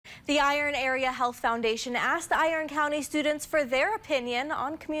The Iron Area Health Foundation asked Iron County students for their opinion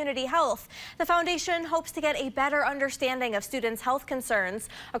on community health. The foundation hopes to get a better understanding of students' health concerns.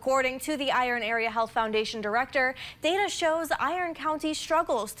 According to the Iron Area Health Foundation director, data shows Iron County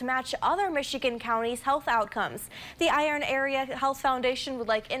struggles to match other Michigan counties' health outcomes. The Iron Area Health Foundation would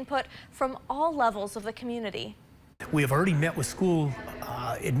like input from all levels of the community. We have already met with school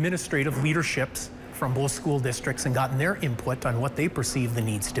administrative leaderships from both school districts and gotten their input on what they perceive the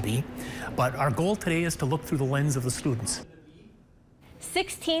needs to be. But our goal today is to look through the lens of the students.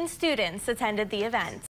 16 students attended the event.